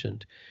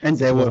impatient. And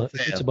It's they will about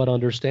it's fail. about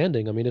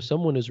understanding. I mean, if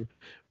someone is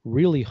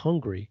really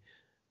hungry,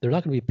 they're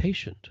not going to be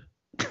patient,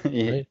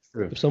 Yeah, right?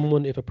 true.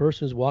 If a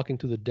person is walking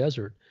through the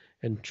desert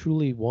and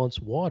truly wants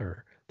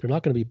water, they're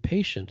not going to be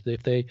patient.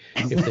 If they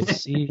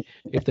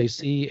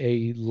see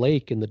a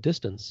lake in the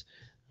distance,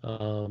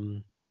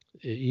 um,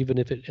 even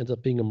if it ends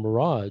up being a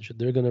mirage,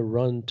 they're going to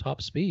run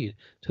top speed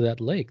to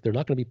that lake. They're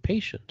not going to be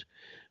patient.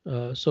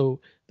 So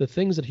the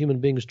things that human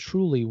beings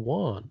truly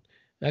want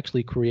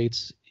actually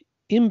creates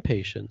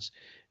impatience,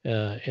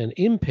 and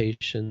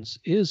impatience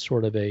is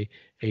sort of a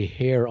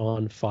hair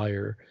on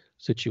fire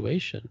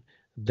situation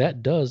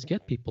that does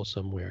get people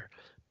somewhere.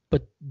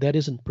 But that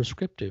isn't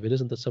prescriptive. It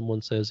isn't that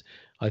someone says,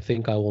 I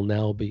think I will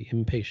now be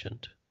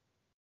impatient.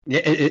 Yeah,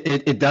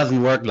 it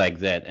doesn't work like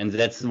that, and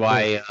that's No.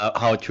 why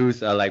how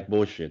truths are like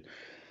bullshit.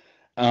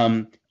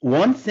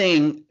 One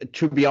thing,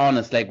 to be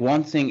honest, like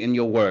one thing in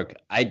your work,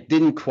 I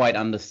didn't quite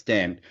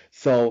understand.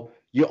 So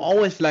you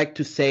always like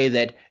to say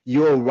that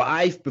you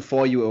arrive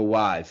before you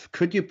arrive.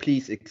 Could you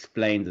please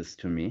explain this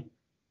to me?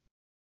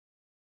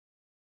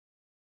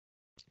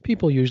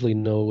 People usually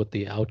know what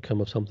the outcome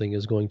of something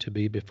is going to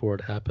be before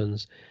it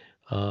happens,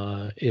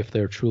 if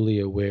they're truly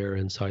aware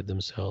inside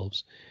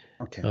themselves.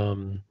 Okay.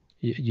 Um,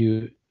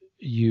 you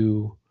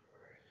you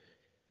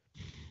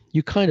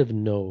you kind of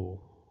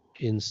know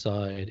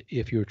inside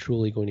if you're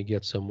truly going to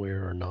get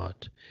somewhere or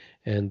not.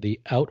 And the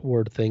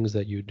outward things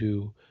that you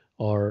do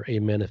are a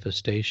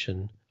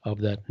manifestation of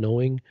that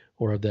knowing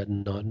or of that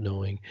not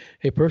knowing.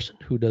 A person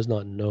who does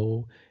not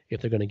know if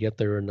they're going to get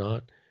there or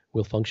not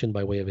will function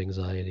by way of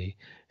anxiety.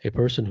 A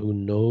person who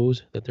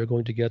knows that they're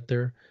going to get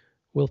there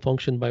will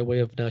function by way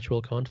of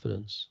natural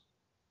confidence.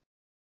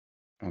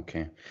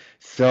 Okay.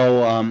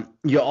 So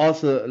you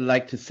also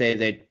like to say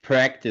that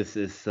practice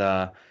is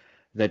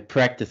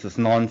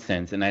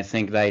nonsense, and I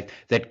think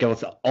that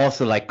goes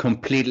also like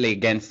completely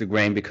against the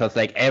grain because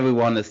like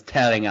everyone is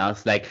telling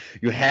us like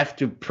you have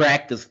to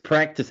practice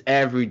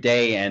every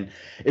day, and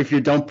if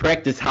you don't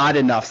practice hard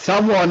enough,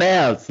 someone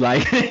else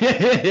like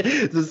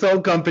the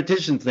whole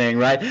competition thing,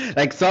 right?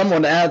 Like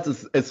someone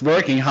else is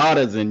working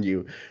harder than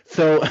you.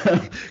 So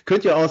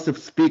could you also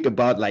speak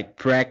about like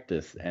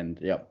practice and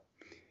yeah.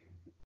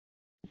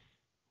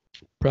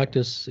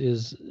 Practice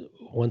is,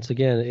 once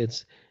again,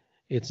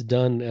 it's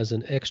done as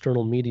an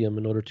external medium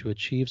in order to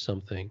achieve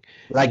something,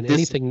 Like and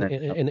anything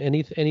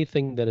discipline.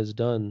 anything that is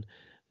done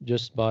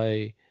just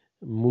by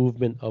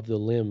movement of the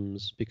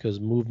limbs, because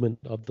movement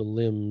of the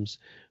limbs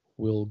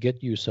will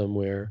get you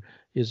somewhere,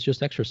 is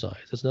just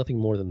exercise. It's nothing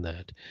more than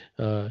that.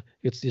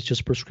 It's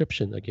just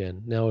prescription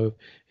again. Now,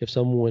 if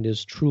someone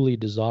is truly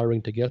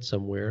desiring to get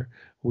somewhere,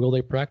 will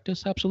they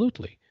practice?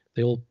 Absolutely.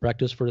 They'll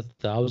practice for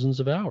thousands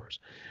of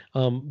hours.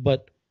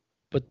 But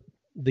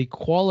the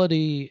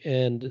quality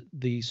and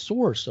the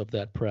source of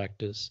that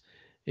practice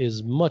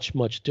is much,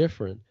 much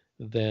different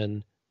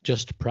than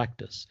just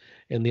practice.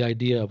 And the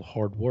idea of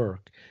hard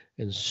work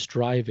and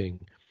striving,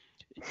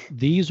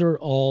 these are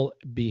all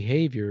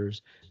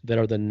behaviors that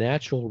are the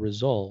natural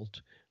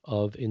result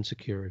of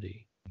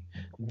insecurity.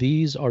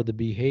 These are the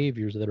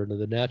behaviors that are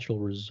the natural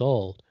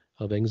result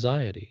of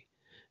anxiety.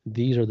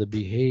 These are the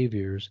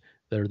behaviors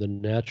that are the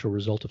natural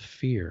result of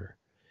fear.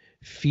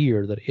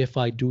 Fear that if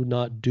I do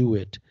not do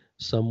it,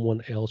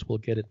 someone else will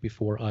get it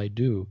before I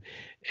do.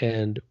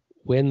 And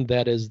when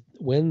that is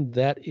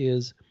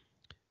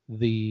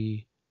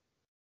the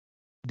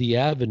the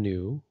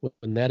avenue,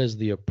 when that is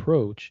the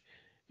approach,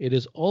 it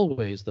is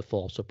always the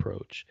false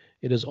approach.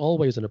 It is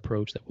always an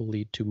approach that will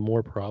lead to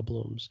more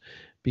problems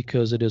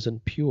because it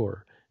isn't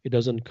pure. It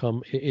doesn't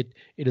come it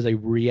is a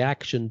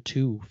reaction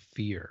to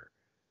fear.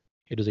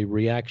 It is a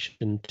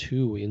reaction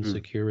to Mm.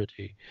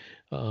 insecurity,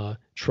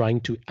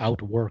 trying to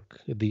outwork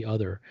the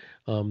other.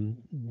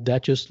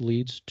 That just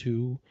leads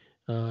to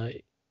uh,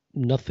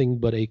 nothing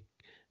but a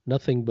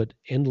nothing but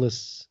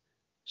endless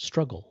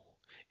struggle.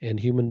 And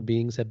human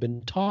beings have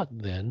been taught.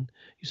 Then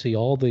you see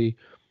all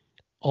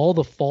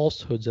the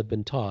falsehoods have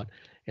been taught,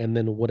 and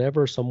then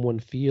whatever someone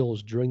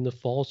feels during the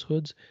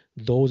falsehoods,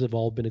 those have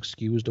all been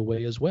excused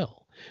away as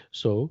well.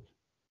 So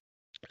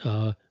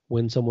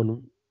when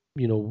someone,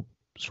 you know,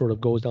 sort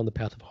of goes down the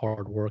path of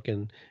hard work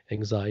and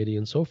anxiety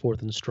and so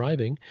forth and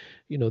striving,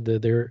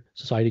 their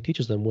society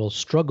teaches them, well,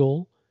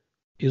 struggle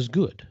is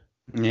good.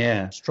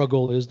 Yeah.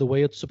 Struggle is the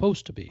way it's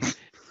supposed to be.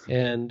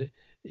 And,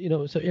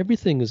 so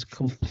everything is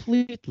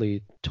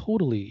completely,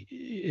 totally,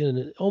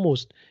 in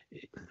almost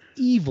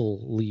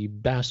evilly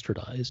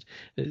bastardized.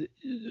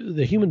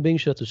 The human being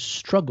should have to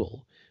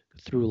struggle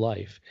through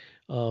life.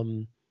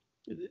 Um,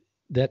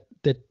 that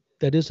that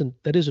that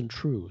isn't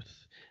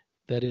truth.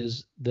 That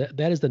is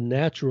the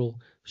natural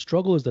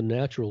struggle is the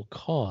natural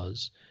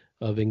cause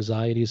of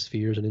anxieties,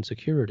 fears, and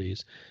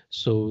insecurities.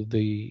 So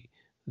the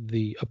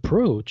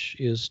approach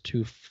is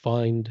to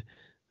find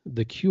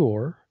the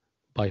cure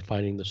by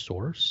finding the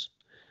source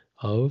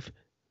of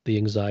the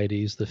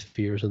anxieties, the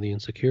fears, and the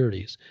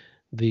insecurities.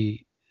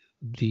 The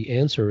the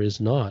answer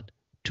is not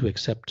to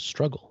accept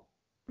struggle.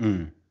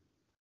 Mm.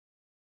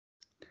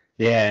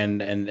 Yeah,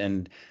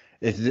 and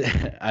it's,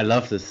 I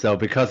love this so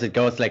because it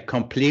goes like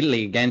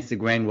completely against the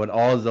grain what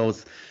all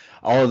those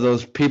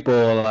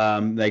people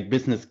like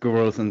business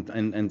gurus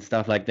and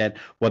stuff like that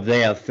what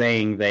they are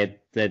saying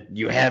that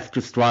you have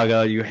to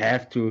struggle, you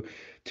have to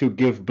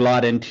give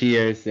blood and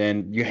tears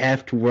and you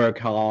have to work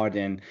hard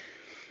and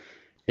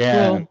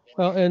yeah.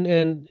 Well,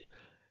 and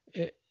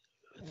uh,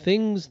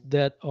 things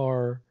that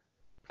are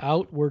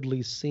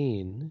outwardly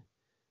seen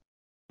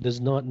does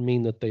not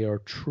mean that they are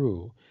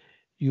true.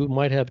 You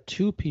might have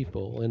two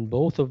people, and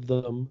both of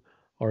them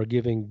are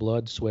giving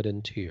blood, sweat,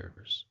 and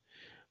tears.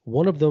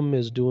 One of them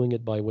is doing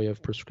it by way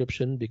of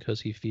prescription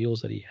because he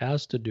feels that he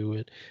has to do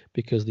it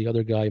because the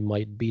other guy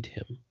might beat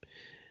him.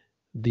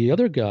 The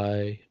other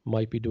guy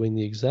might be doing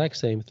the exact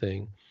same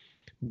thing,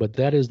 but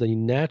that is the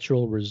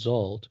natural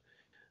result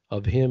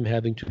of him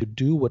having to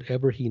do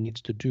whatever he needs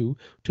to do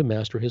to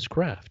master his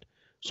craft.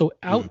 So Mm.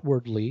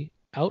 outwardly,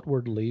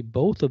 outwardly,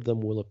 both of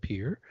them will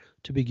appear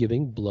to be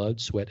giving blood,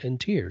 sweat, and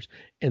tears.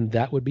 And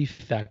that would be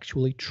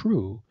factually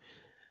true.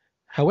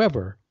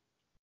 However,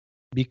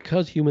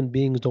 because human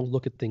beings don't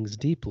look at things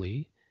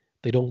deeply,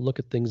 they don't look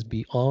at things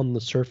beyond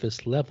the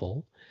surface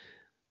level,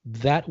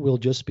 that will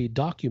just be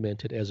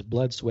documented as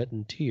blood, sweat,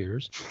 and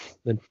tears,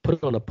 then put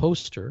it on a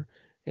poster,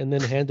 and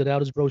then handed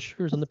out as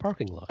brochures in the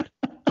parking lot.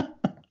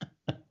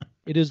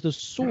 It is the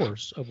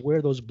source of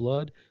where those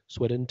blood,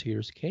 sweat, and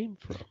tears came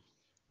from.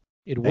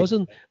 It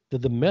wasn't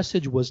that the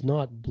message was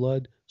not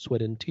blood,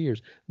 sweat, and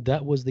tears.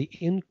 That was the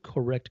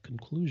incorrect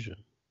conclusion.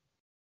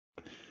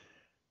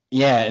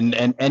 Yeah,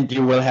 and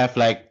you will have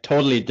like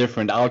totally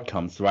different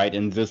outcomes, right,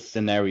 in this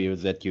scenario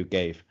that you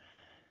gave.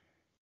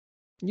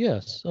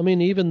 Yes. I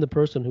mean, even the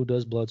person who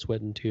does blood,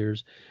 sweat, and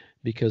tears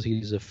because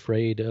he's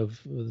afraid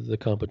of the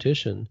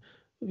competition,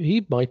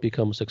 he might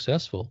become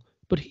successful,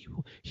 but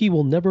he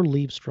will never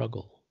leave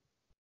struggle.